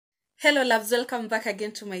Hello loves, welcome back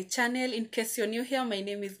again to my channel. In case you're new here, my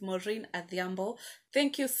name is Maureen Adhiambo.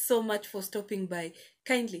 Thank you so much for stopping by.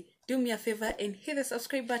 Kindly do me a favor and hit the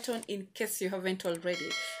subscribe button in case you haven't already.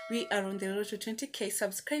 We are on the road to 20k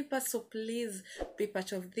subscribers, so please be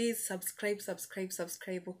part of this. Subscribe,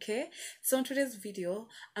 okay? So in today's video,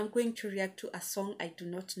 I'm going to react to a song I do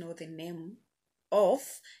not know the name of,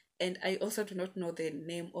 and I also do not know the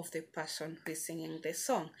name of the person who is singing the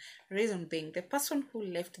song. Reason being, the person who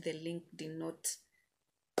left the link did not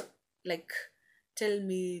tell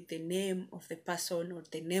me the name of the person or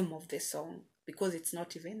the name of the song, because it's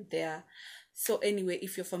not even there. So anyway,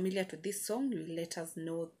 if you're familiar to this song, you let us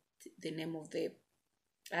know the name of the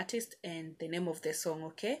artist and the name of the song,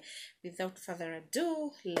 okay? Without further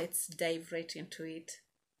ado, let's dive right into it.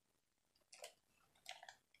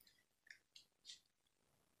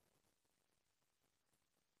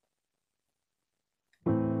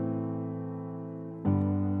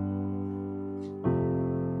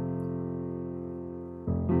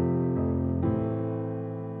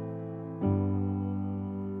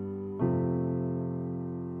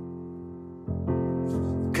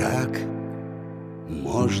 Как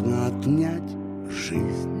можно отнять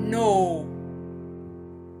жизнь? No.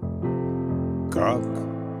 Как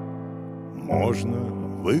можно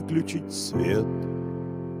выключить свет?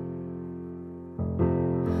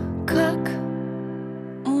 Как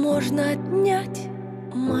можно отнять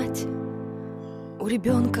мать у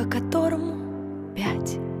ребенка, которому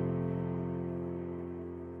 5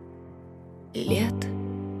 лет?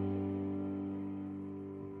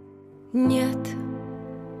 Нет,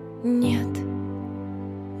 нет,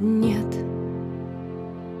 нет.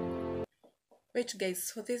 Wait guys,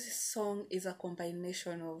 so this song is a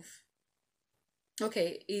combination of,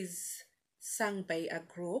 is sung by a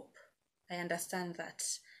group. I understand that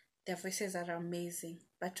their voices are amazing,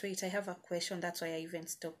 but wait, I have a question. That's why I even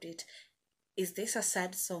stopped it. Is this a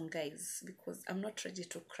sad song, guys? Because I'm not ready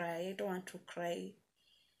to cry. I don't want to cry.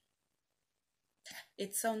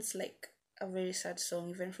 It sounds like a very sad song,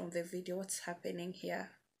 even from the video. What's happening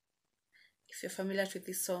here? If you're familiar with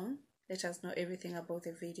this song, let us know everything about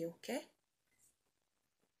the video, okay?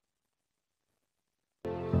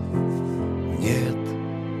 Нет,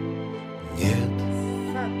 нет,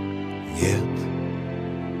 нет.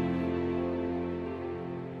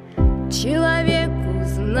 Человеку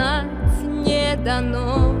знать не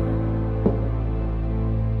дано,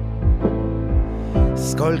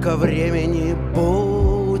 Сколько времени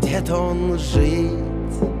будет он жить?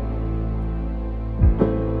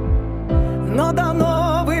 Но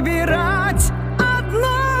дано выбирать одно.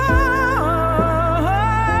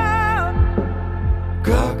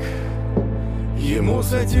 Как ему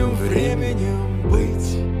с этим временем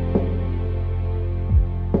быть?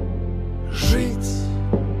 Жить,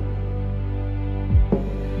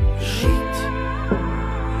 жить,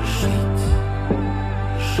 жить,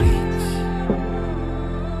 жить,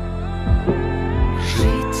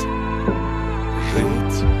 жить,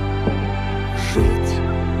 жить,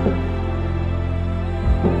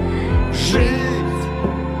 жить,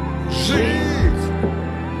 жить,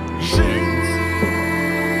 жить, жить.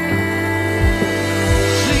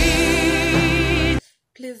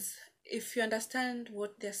 Please, if you understand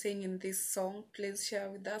what they're saying in this song, please share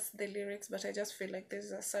with us the lyrics. But I just feel like this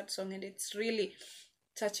is a sad song and it's really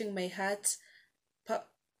touching my heart. But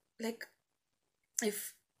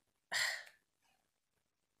if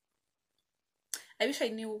I wish I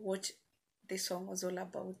knew what this song was all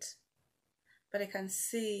about, but I can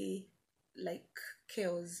see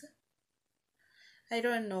chaos. I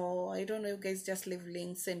don't know. You guys just leave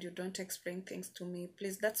links and you don't explain things to me.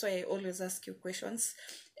 Please, that's why I always ask you questions.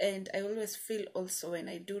 And I always feel also when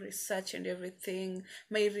I do research and everything,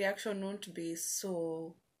 my reaction won't be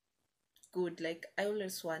so good. I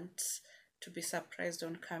always want to be surprised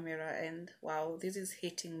on camera, and wow, this is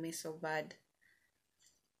hitting me so bad.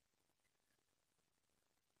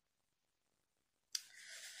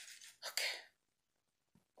 Okay.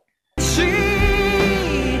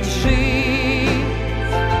 жить, жить.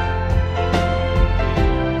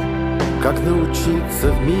 Как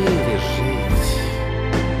научиться в мире жить?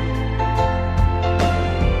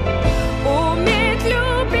 Уметь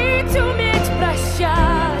любить, уметь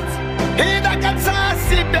прощать. И до конца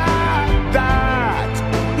себя отдать.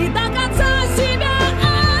 И до конца себя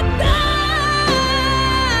отдать.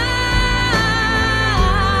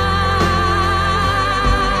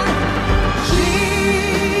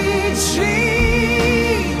 Жить,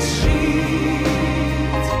 жить, жить.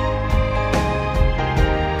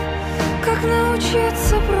 Как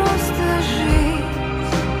научиться просто жить?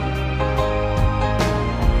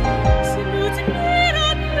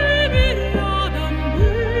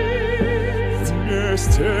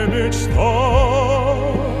 свете мечтать,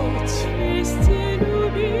 Вместе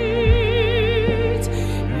любить.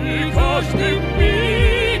 и каждым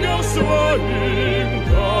мигом своим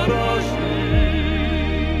дорожить.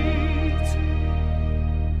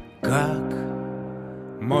 Как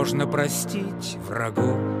можно простить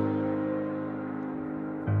врагу?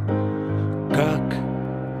 Как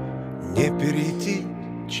не перейти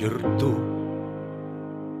черту?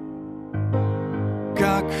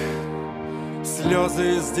 Как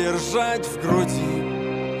слезы сдержать в груди,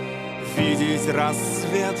 видеть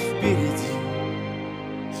рассвет впереди?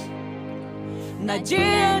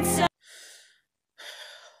 Надеяться.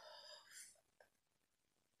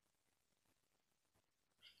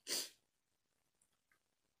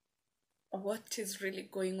 What is really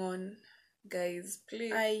going on, guys?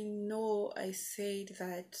 Please, I know I said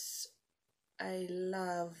that I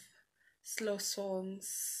love slow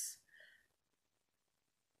songs.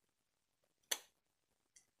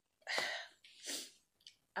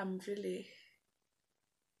 I'm really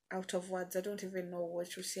out of words. I don't even know what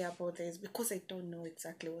to say about this because I don't know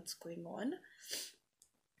exactly what's going on.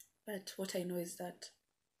 But what I know is that,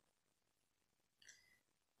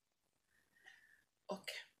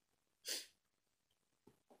 okay.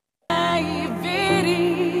 И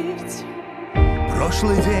верить.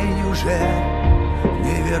 Прошлый день уже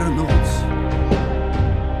не вернуть.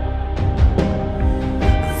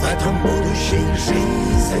 В этом будущей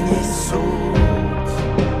жизни суть.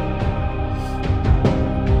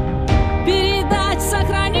 Передать,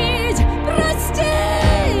 сохранить,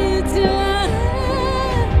 простить.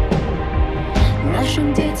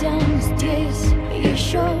 Нашим детям здесь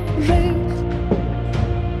еще жить.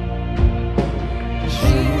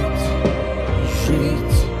 Жить,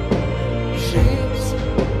 жить, жить,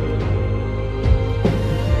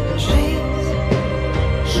 жить,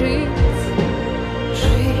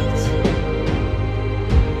 жить,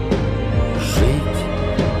 Жить,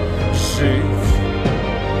 жить,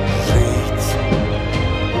 жить.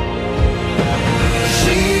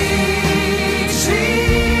 Жить,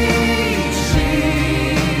 жить,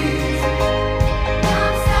 жить.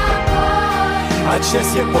 Нам с тобой. А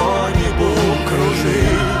счастье по небу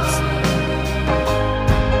кружить.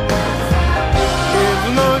 И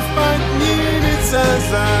вновь поднимется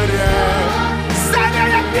заря. Заря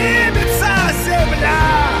поднимется земля.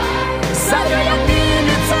 Заря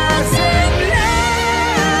поднимется земля.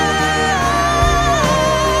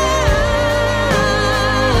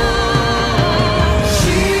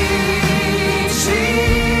 Жить,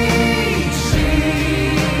 жить,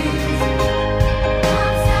 жить.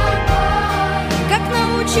 Нам с тобой. Как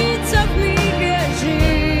научиться в мире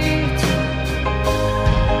жить?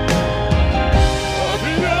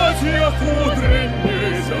 Объятиях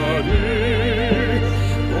утренней зари,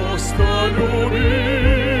 просто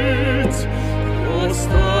любить,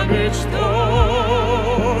 просто мечтать,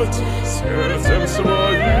 сердцем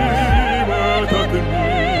своим этот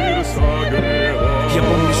мир согревать. Я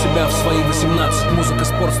помню себя в свои 18. Музыка,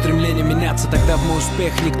 спорт, стремление меняться. Тогда в мой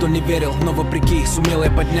успех никто не верил, но вопреки сумел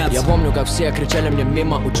я подняться. Я помню, как все кричали мне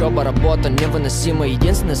мимо. Учеба, работа невыносима.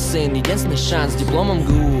 Единственный сын, единственный шанс. Дипломом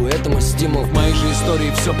ГУ, это мой стимул. В моей же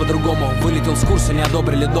истории все по-другому. Вылетел с курса, не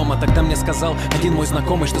одобрили дома. Тогда мне сказал один мой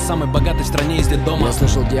знакомый, что самый богатый в стране из детдома. Я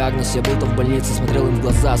слышал диагноз, я был-то в больнице. Смотрел им в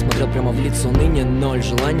глаза, смотрел прямо в лица. Уныние ноль,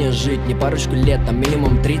 желание жить не парочку лет, а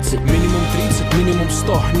минимум 30. Минимум 30, минимум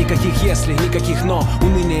 100. Никаких если, никаких но.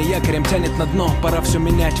 Уныние якорем тянет на дно. Пора все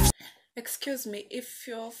менять. Excuse me, if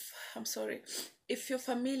you're, I'm sorry, if you're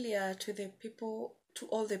familiar to the people, to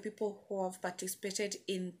all the people who have participated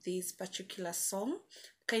in this particular song,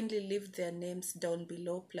 kindly leave their names down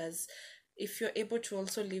below. Plus, if you're able to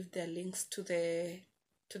also leave their links to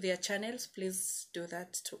their channels, please do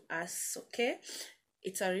that to us, okay?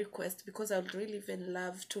 It's a request because I would really even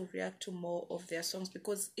love to react to more of their songs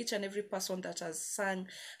because each and every person that has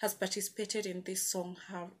participated in this song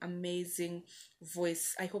have amazing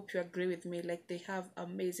voice. I hope you agree with me, like they have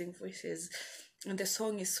amazing voices and the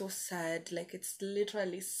song is so sad, like it's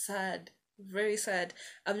literally sad, very sad.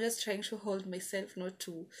 I'm just trying to hold myself not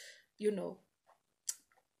to, you know,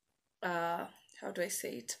 how do I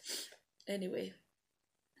say it? Anyway,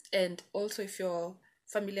 and also if you're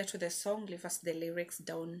familiar to the song, leave us the lyrics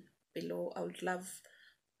down below. I would love,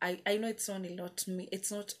 I know it's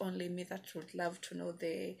not only me that would love to know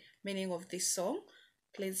the meaning of this song.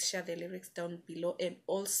 Please share the lyrics down below and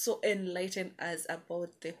also enlighten us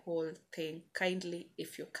about the whole thing kindly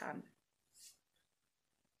if you can.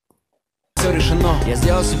 Все решено. Я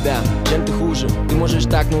сделал себя, чем ты хуже. Ты можешь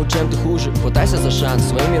так, но чем ты хуже. Хватайся за шанс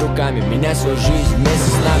своими руками. Меняй свою жизнь вместе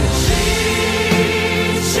с нами.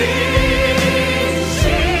 Жить, жить,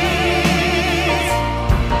 жить.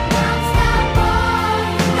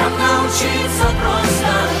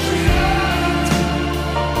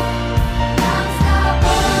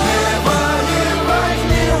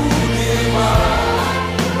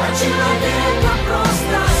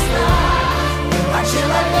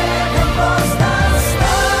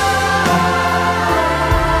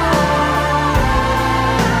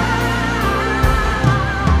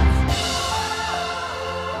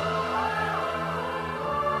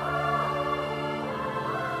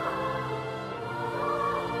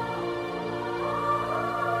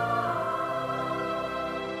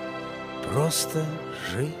 просто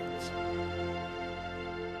жить.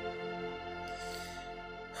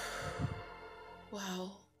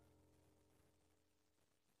 Wow.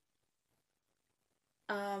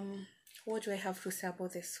 What do I have to say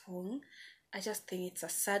about this song? I just think it's a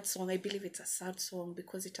sad song. I believe it's a sad song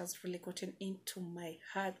because it has really gotten into my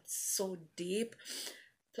heart so deep.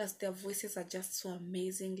 Plus, their voices are just so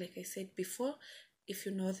amazing. Like I said before, if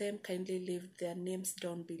you know them, kindly leave their names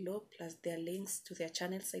down below, plus their links to their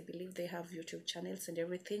channels. I believe they have YouTube channels and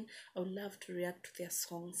everything. I would love to react to their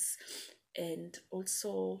songs. And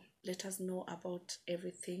also let us know about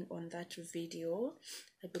everything on that video.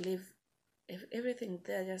 I believe everything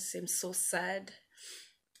there just seems so sad,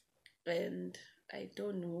 and I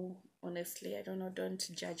don't know, honestly, I don't know, don't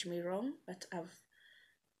judge me wrong, but I've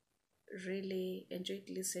really enjoyed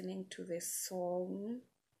listening to this song,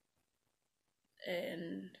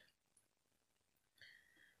 and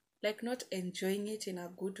like not enjoying it in a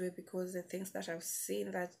good way, because the things that I've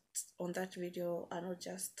seen that on that video are not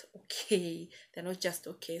just okay, they're not just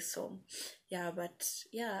okay. So yeah, but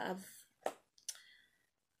yeah, I've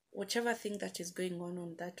whatever thing that is going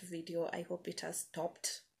on that video, I hope it has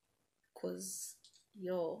stopped, because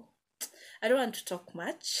I don't want to talk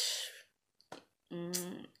much.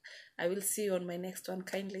 I will see you on my next one.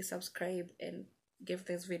 Kindly subscribe and give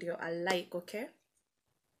this video a like, okay?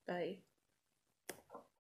 Bye.